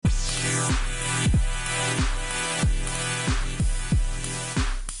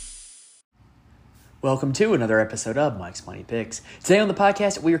Welcome to another episode of Mike's Money Picks. Today on the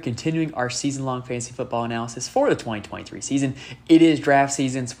podcast, we are continuing our season-long fantasy football analysis for the 2023 season. It is draft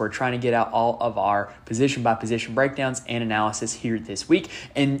season, so we're trying to get out all of our position-by-position breakdowns and analysis here this week.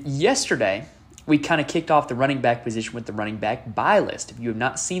 And yesterday, we kind of kicked off the running back position with the running back buy list. If you have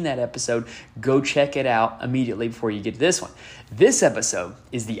not seen that episode, go check it out immediately before you get to this one. This episode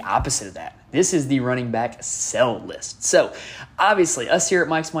is the opposite of that. This is the running back sell list. So, obviously, us here at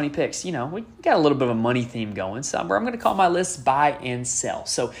Mike's Money Picks, we got a little bit of a money theme going. So, I'm going to call my list buy and sell.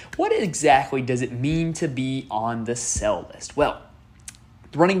 So, what exactly does it mean to be on the sell list? Well,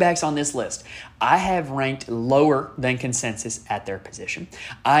 the running backs on this list, I have ranked lower than consensus at their position.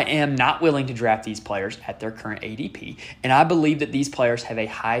 I am not willing to draft these players at their current ADP, and I believe that these players have a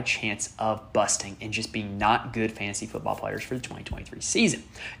high chance of busting and just being not good fantasy football players for the 2023 season.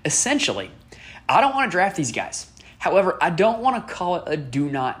 Essentially, I don't want to draft these guys. However, I don't want to call it a do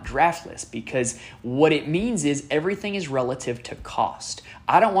not draft list because what it means is everything is relative to cost.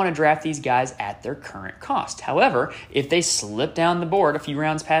 I don't want to draft these guys at their current cost. However, if they slip down the board a few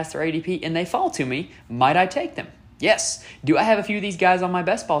rounds past their ADP and they fall to me, might I take them? Yes. Do I have a few of these guys on my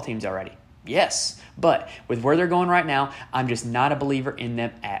best ball teams already? Yes. But with where they're going right now, I'm just not a believer in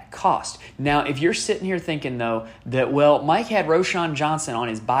them at cost. Now, if you're sitting here thinking, though, that, Mike had Roschon Johnson on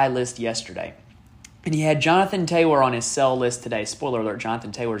his buy list yesterday, and he had Jonathan Taylor on his sell list today. Spoiler alert,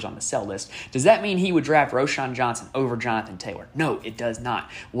 Jonathan Taylor's on the sell list. Does that mean he would draft Roschon Johnson over Jonathan Taylor? No, it does not.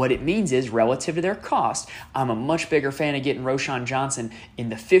 What it means is, relative to their cost, I'm a much bigger fan of getting Roschon Johnson in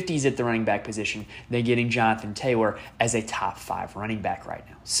the 50s at the running back position than getting Jonathan Taylor as a top 5 running back right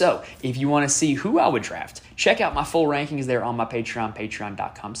now. So, if you want to see who I would draft, check out my full rankings there on my Patreon,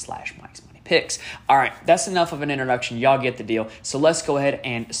 patreon.com/Mike's Money Picks. All right, that's enough of an introduction. Y'all get the deal. So let's go ahead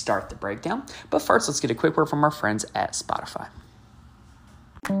and start the breakdown. But first, let's get a quick word from our friends at Spotify.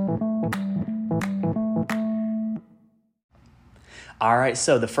 All right,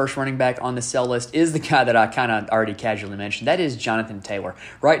 so the first running back on the sell list is the guy that I kind of already casually mentioned. That is Jonathan Taylor.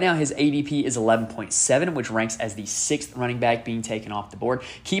 Right now, his ADP is 11.7, which ranks as the 6th running back being taken off the board.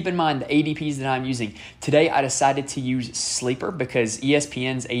 Keep in mind the ADPs that I'm using. Today, I decided to use Sleeper because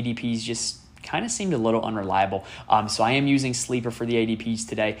ESPN's ADPs just kind of seemed a little unreliable. So I am using Sleeper for the ADPs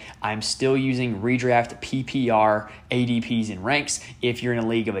today. I'm still using redraft PPR ADPs and ranks. If you're in a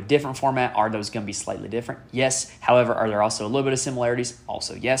league of a different format, are those going to be slightly different? Yes. However, are there also a little bit of similarities?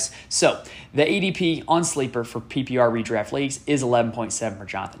 Also, yes. So the ADP on Sleeper for PPR redraft leagues is 11.7 for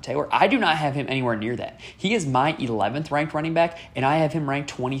Jonathan Taylor. I do not have him anywhere near that. He is my 11th ranked running back, and I have him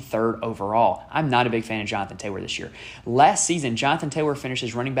ranked 23rd overall. I'm not a big fan of Jonathan Taylor this year. Last season, Jonathan Taylor finished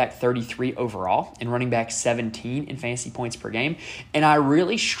as running back 33 overall and running back 17 in fantasy points per game. And I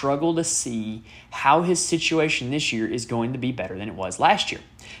really struggle to see how his situation this year is going to be better than it was last year.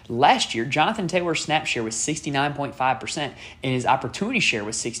 Last year, Jonathan Taylor's snap share was 69.5% and his opportunity share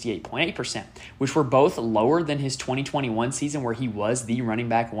was 68.8%, which were both lower than his 2021 season where he was the running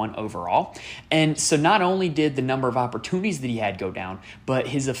back 1 overall. And so not only did the number of opportunities that he had go down, but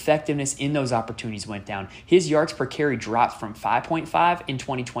his effectiveness in those opportunities went down. His yards per carry dropped from 5.5 in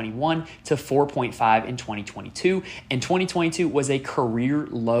 2021 to 4.5 in 2022, and 2022 was a career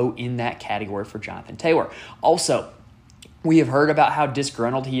low in that category for Jonathan Taylor. Also, we have heard about how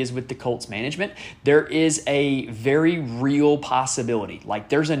disgruntled he is with the Colts management. There is a very real possibility, like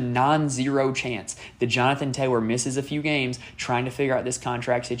there's a non-zero chance that Jonathan Taylor misses a few games trying to figure out this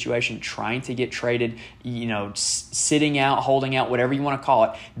contract situation, trying to get traded, sitting out, holding out, whatever you want to call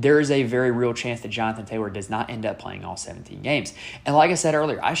it. There is a very real chance that Jonathan Taylor does not end up playing all 17 games. And like I said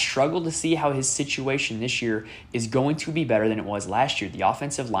earlier, I struggle to see how his situation this year is going to be better than it was last year. The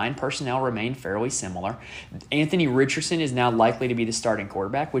offensive line personnel remain fairly similar. Anthony Richardson is now likely to be the starting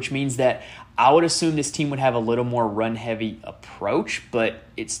quarterback, which means that I would assume this team would have a little more run-heavy approach, but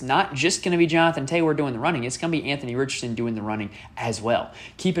it's not just going to be Jonathan Taylor doing the running. It's going to be Anthony Richardson doing the running as well.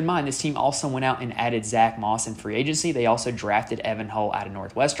 Keep in mind, this team also went out and added Zach Moss in free agency. They also drafted Evan Hull out of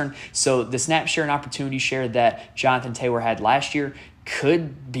Northwestern. So the snap share and opportunity share that Jonathan Taylor had last year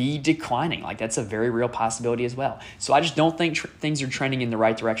could be declining. Like, that's a very real possibility as well. So I just don't think things are trending in the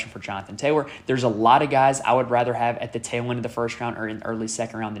right direction for Jonathan Taylor. There's a lot of guys I would rather have at the tail end of the first round or in the early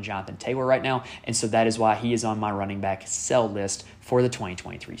second round than Jonathan Taylor right now. And so that is why he is on my running back sell list for the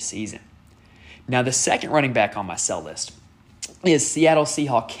 2023 season. Now, the second running back on my sell list is Seattle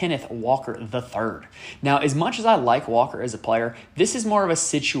Seahawk Kenneth Walker III. Now, as much as I like Walker as a player, this is more of a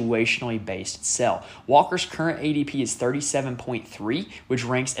situationally based sell. Walker's current ADP is 37.3, which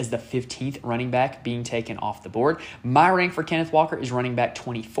ranks as the 15th running back being taken off the board. My rank for Kenneth Walker is running back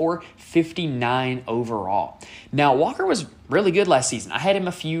 24, 59 overall. Now, Walker was really good last season. I had him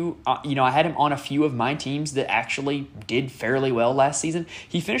on a few of my teams that actually did fairly well last season.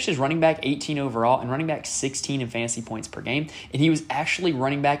 He finished as running back 18 overall and running back 16 in fantasy points per game, and he was actually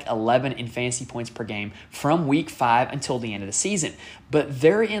running back 11 in fantasy points per game from week 5 until the end of the season. But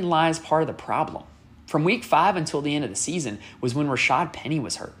therein lies part of the problem. From week 5 until the end of the season was when Rashad Penny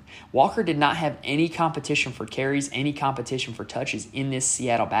was hurt. Walker did not have any competition for carries, any competition for touches in this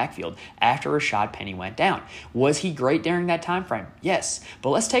Seattle backfield after Rashad Penny went down. Was he great during that time frame? Yes.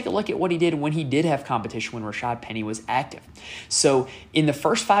 But let's take a look at what he did when he did have competition when Rashad Penny was active. So in the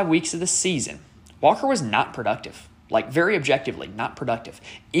first 5 weeks of the season, Walker was not productive. Like, very objectively, not productive.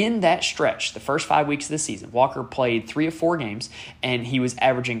 In that stretch, the first 5 weeks of the season, Walker played 3 of 4 games, and he was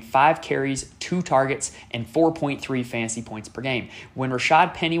averaging 5 carries, 2 targets, and 4.3 fantasy points per game. When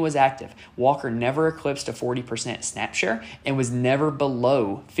Rashad Penny was active, Walker never eclipsed a 40% snap share and was never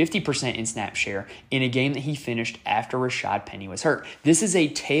below 50% in snap share in a game that he finished after Rashad Penny was hurt. This is a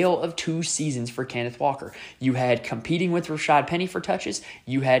tale of 2 seasons for Kenneth Walker. You had competing with Rashad Penny for touches.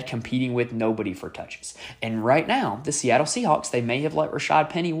 You had competing with nobody for touches. And right now, the Seattle Seahawks, they may have let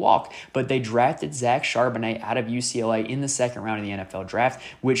Rashad Penny walk, but they drafted Zach Charbonnet out of UCLA in the second round of the NFL draft,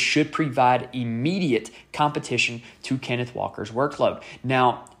 which should provide immediate competition to Kenneth Walker's workload.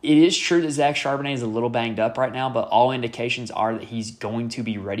 Now, it is true that Zach Charbonnet is a little banged up right now, but all indications are that he's going to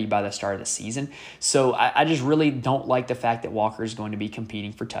be ready by the start of the season. So I just really don't like the fact that Walker is going to be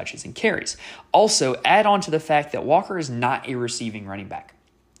competing for touches and carries. Also, add on to the fact that Walker is not a receiving running back.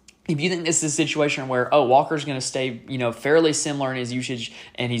 If you think this is a situation where, Walker's going to stay, fairly similar in his usage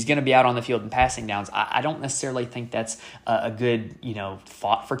and he's going to be out on the field in passing downs, I don't necessarily think that's a good,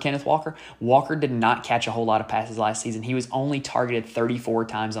 thought for Kenneth Walker. Walker did not catch a whole lot of passes last season. He was only targeted 34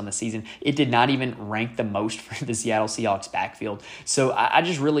 times on the season. It did not even rank the most for the Seattle Seahawks backfield. So I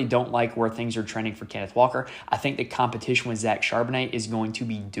just really don't like where things are trending for Kenneth Walker. I think the competition with Zach Charbonnet is going to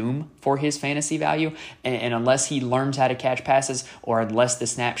be doom for his fantasy value. And unless he learns how to catch passes or unless the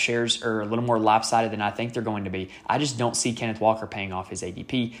snap shares are a little more lopsided than I think they're going to be, I just don't see Kenneth Walker paying off his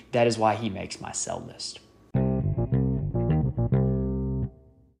ADP. That is why he makes my sell list.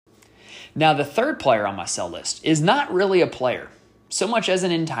 Now, the third player on my sell list is not really a player so much as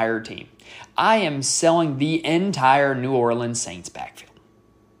an entire team. I am selling the entire New Orleans Saints backfield.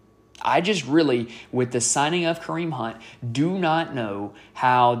 I just really, with the signing of Kareem Hunt, do not know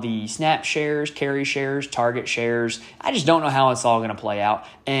how the snap shares, carry shares, target shares, I just don't know how it's all going to play out.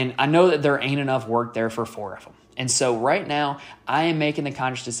 And I know that there ain't enough work there for 4 of them. And so right now, I am making the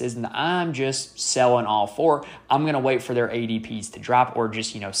conscious decision that I'm just selling all 4. I'm going to wait for their ADPs to drop or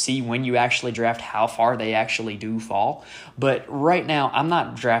just, see when you actually draft how far they actually do fall. But right now, I'm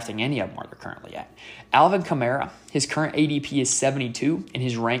not drafting any of them where they're currently at. Alvin Kamara, his current ADP is 72, and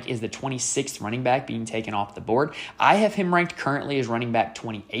his rank is the 26th running back being taken off the board. I have him ranked currently as running back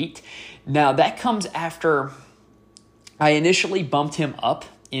 28. Now, that comes after I initially bumped him up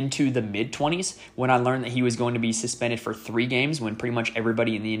into the mid-20s when I learned that he was going to be suspended for 3 games when pretty much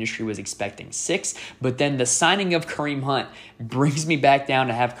everybody in the industry was expecting 6. But then the signing of Kareem Hunt brings me back down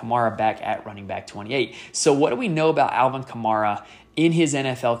to have Kamara back at running back 28. So what do we know about Alvin Kamara in his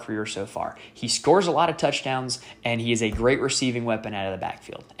NFL career so far? He scores a lot of touchdowns, and he is a great receiving weapon out of the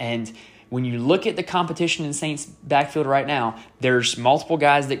backfield. And when you look at the competition in Saints backfield right now, there's multiple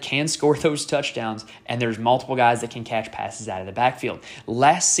guys that can score those touchdowns, and there's multiple guys that can catch passes out of the backfield.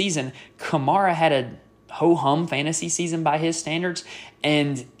 Last season, Kamara had a ho-hum fantasy season by his standards,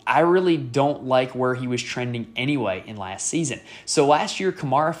 and I really don't like where he was trending anyway in last season. So last year,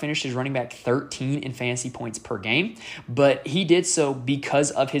 Kamara finished as running back 13 in fantasy points per game, but he did so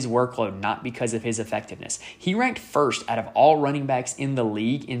because of his workload, not because of his effectiveness. He ranked first out of all running backs in the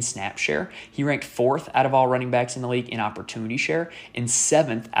league in snap share. He ranked 4th out of all running backs in the league in opportunity share and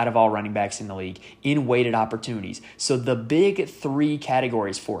 7th out of all running backs in the league in weighted opportunities. So the big 3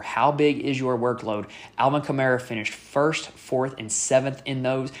 categories for how big is your workload, Alvin Kamara finished 1st, 4th, and 7th in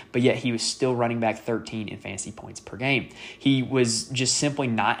those, but yet he was still running back 13 in fantasy points per game. He was just simply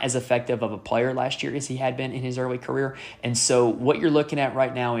not as effective of a player last year as he had been in his early career. And so what you're looking at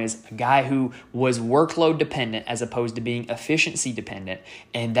right now is a guy who was workload dependent as opposed to being efficiency dependent.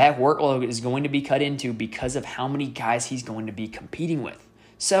 And that workload is going to be cut into because of how many guys he's going to be competing with.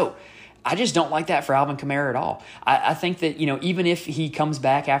 So I just don't like that for Alvin Kamara at all. I think that, even if he comes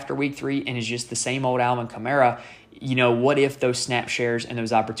back after week 3 and is just the same old Alvin Kamara, what if those snap shares and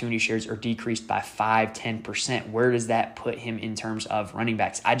those opportunity shares are decreased by 5-10%? Where does that put him in terms of running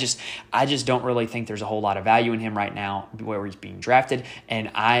backs? I just don't really think there's a whole lot of value in him right now where he's being drafted,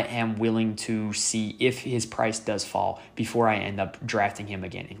 and I am willing to see if his price does fall before I end up drafting him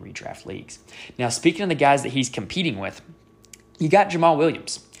again in redraft leagues. Now, speaking of the guys that he's competing with, you got Jamal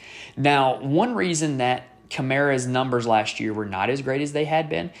Williams. Now, one reason that Kamara's numbers last year were not as great as they had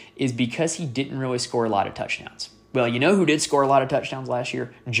been is because he didn't really score a lot of touchdowns. Well, you know who did score a lot of touchdowns last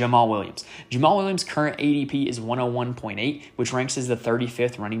year? Jamal Williams. Jamal Williams' current ADP is 101.8, which ranks as the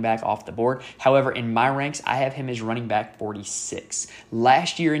 35th running back off the board. However, in my ranks, I have him as running back 46.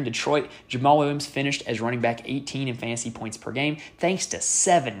 Last year in Detroit, Jamal Williams finished as running back 18 in fantasy points per game, thanks to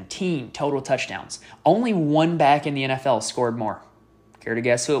 17 total touchdowns. Only one back in the NFL scored more. Care to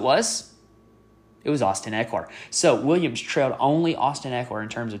guess who it was? It was Austin Eckler. So Williams trailed only Austin Eckler in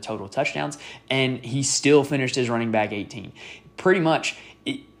terms of total touchdowns, and he still finished as running back 18. Pretty much,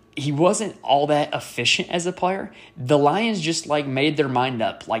 he wasn't all that efficient as a player. The Lions just made their mind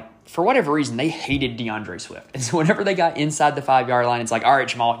up. For whatever reason, they hated DeAndre Swift. And so whenever they got inside the 5-yard line, it's all right,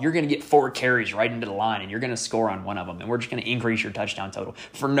 Jamal, you're going to get 4 carries right into the line, and you're going to score on one of them, and we're just going to increase your touchdown total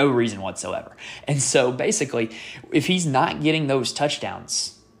for no reason whatsoever. And so basically, if he's not getting those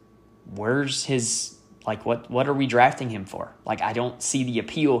touchdowns, where's his, what are we drafting him for? I don't see the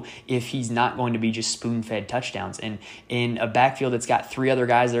appeal if he's not going to be just spoon-fed touchdowns. And in a backfield that's got 3 other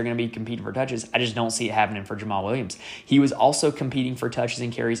guys that are going to be competing for touches, I just don't see it happening for Jamal Williams. He was also competing for touches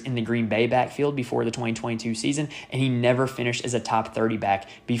and carries in the Green Bay backfield before the 2022 season, and he never finished as a top 30 back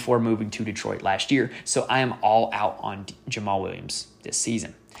before moving to Detroit last year. So I am all out on Jamal Williams this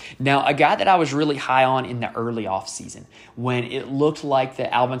season. Now, a guy that I was really high on in the early offseason, when it looked like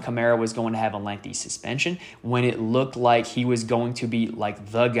that Alvin Kamara was going to have a lengthy suspension, when it looked like he was going to be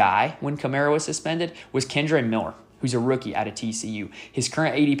the guy when Kamara was suspended, was Kendre Miller, who's a rookie out of TCU. His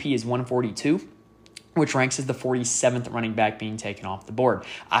current ADP is 142. Which ranks as the 47th running back being taken off the board.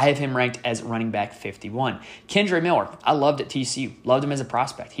 I have him ranked as running back 51. Kendre Miller, I loved at TCU. Loved him as a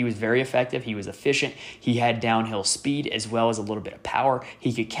prospect. He was very effective. He was efficient. He had downhill speed as well as a little bit of power.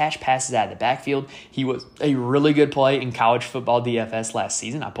 He could catch passes out of the backfield. He was a really good play in college football DFS last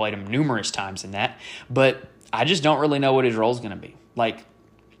season. I played him numerous times in that. But I just don't really know what his role is going to be.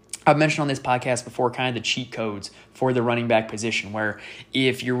 I've mentioned on this podcast before kind of the cheat codes for the running back position, where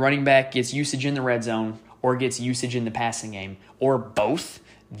if your running back gets usage in the red zone or gets usage in the passing game or both,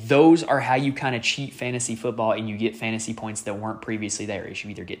 those are how you kind of cheat fantasy football and you get fantasy points that weren't previously there. You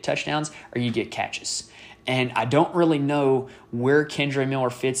either get touchdowns or you get catches. And I don't really know where Kendre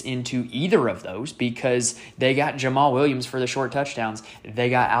Miller fits into either of those because they got Jamal Williams for the short touchdowns. They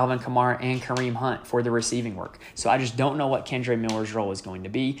got Alvin Kamara and Kareem Hunt for the receiving work. So I just don't know what Kendre Miller's role is going to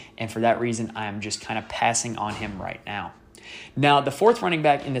be. And for that reason, I am just kind of passing on him right now. Now, the 4th running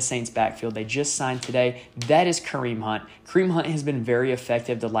back in the Saints backfield they just signed today, that is Kareem Hunt. Kareem Hunt has been very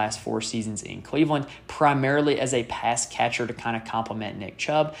effective the last 4 seasons in Cleveland, primarily as a pass catcher to kind of complement Nick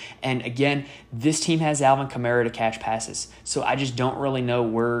Chubb. And again, this team has Alvin Kamara to catch passes. So I just don't really know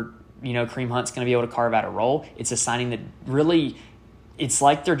where, Kareem Hunt's going to be able to carve out a role. It's a signing that really, it's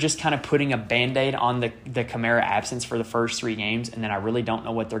like they're just kind of putting a Band-Aid on the Kamara absence for the first 3 games, and then I really don't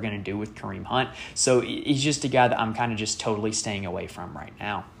know what they're going to do with Kareem Hunt. So he's just a guy that I'm kind of just totally staying away from right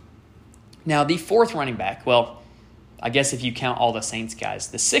now. Now, the 4th running back, well, I guess if you count all the Saints guys,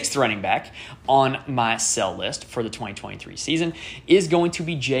 the 6th running back on my sell list for the 2023 season is going to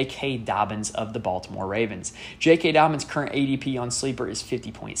be J.K. Dobbins of the Baltimore Ravens. J.K. Dobbins' current ADP on Sleeper is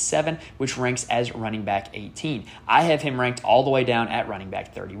 50.7, which ranks as running back 18. I have him ranked all the way down at running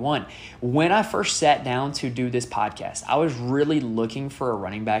back 31. When I first sat down to do this podcast, I was really looking for a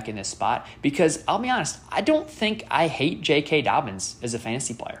running back in this spot because, I'll be honest, I don't think I hate J.K. Dobbins as a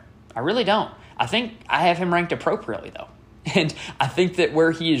fantasy player. I really don't. I think I have him ranked appropriately, though. And I think that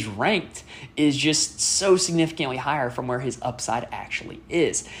where he is ranked is just so significantly higher from where his upside actually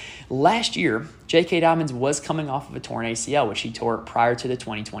is. Last year, J.K. Dobbins was coming off of a torn ACL, which he tore prior to the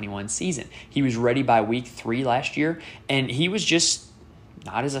 2021 season. He was ready by week 3 last year, and he was just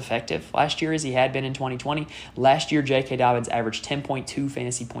not as effective last year as he had been in 2020. Last year, J.K. Dobbins averaged 10.2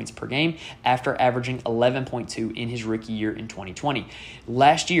 fantasy points per game after averaging 11.2 in his rookie year in 2020.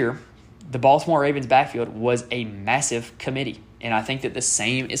 Last year, the Baltimore Ravens backfield was a massive committee, and I think that the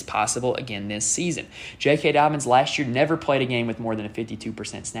same is possible again this season. J.K. Dobbins last year never played a game with more than a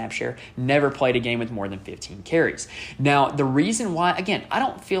 52% snap share, never played a game with more than 15 carries. Now, the reason why, again, I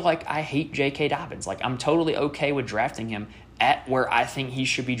don't feel like I hate J.K. Dobbins. I'm totally okay with drafting him at where I think he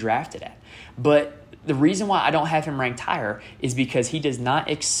should be drafted at. But the reason why I don't have him ranked higher is because he does not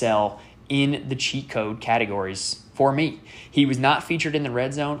excel in the cheat code categories for me. He was not featured in the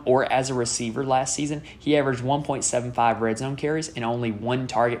red zone or as a receiver last season. He averaged 1.75 red zone carries and only 1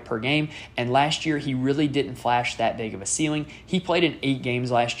 target per game. And last year, he really didn't flash that big of a ceiling. He played in 8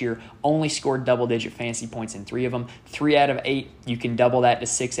 games last year, only scored double-digit fantasy points in 3 of them. 3 out of 8, you can double that to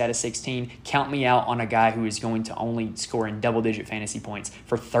 6 out of 16. Count me out on a guy who is going to only score in double-digit fantasy points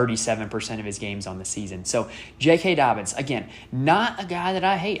for 37% of his games on the season. So J.K. Dobbins, again, not a guy that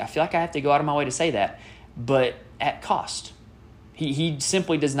I hate. I feel like I have to go out of my way to say that, but at cost. He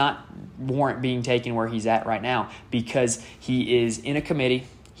simply does not warrant being taken where he's at right now because he is in a committee.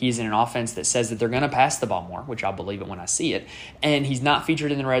 He's in an offense that says that they're going to pass the ball more, which I'll believe it when I see it. And he's not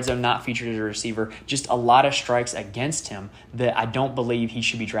featured in the red zone, not featured as a receiver. Just a lot of strikes against him that I don't believe he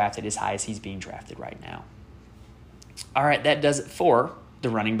should be drafted as high as he's being drafted right now. All right, that does it for the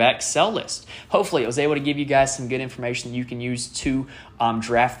running back sell list. Hopefully, I was able to give you guys some good information that you can use to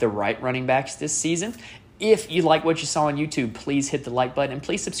draft the right running backs this season. If you like what you saw on YouTube, please hit the like button and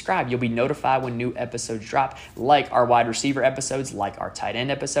please subscribe. You'll be notified when new episodes drop, like our wide receiver episodes, like our tight end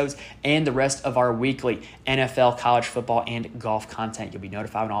episodes, and the rest of our weekly NFL, college football, and golf content. You'll be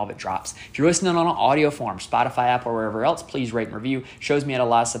notified when all of it drops. If you're listening on an audio form, Spotify, Apple, or wherever else, please rate and review. Shows me a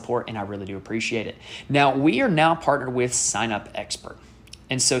lot of support, and I really do appreciate it. Now, we are now partnered with Sign Up Expert.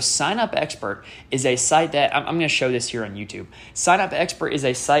 And so Sign Up Expert is a site that, I'm going to show this here on YouTube. Sign Up Expert is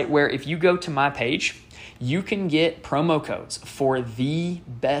a site where if you go to my page, you can get promo codes for the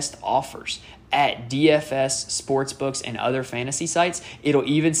best offers at DFS, sportsbooks, and other fantasy sites. It'll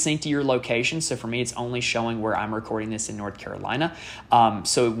even sync to your location. So for me, it's only showing where I'm recording this in North Carolina.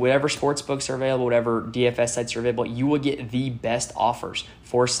 So whatever sportsbooks are available, whatever DFS sites are available, you will get the best offers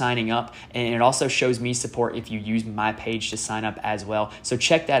for signing up. And it also shows me support if you use my page to sign up as well. So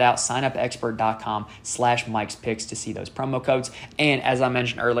check that out, signupexpert.com/Mike's Picks to see those promo codes. And as I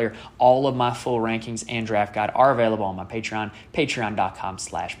mentioned earlier, all of my full rankings and draft guide are available on my Patreon,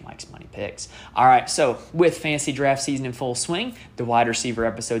 patreon.com/Mike's Money Picks. All right, so with fantasy draft season in full swing, the wide receiver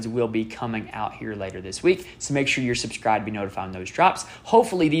episodes will be coming out here later this week. So make sure you're subscribed to be notified when those drops.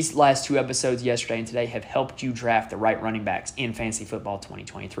 Hopefully these last 2 episodes, yesterday and today, have helped you draft the right running backs in fantasy football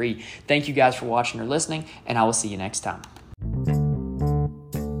 2023. Thank you guys for watching or listening, and I will see you next time.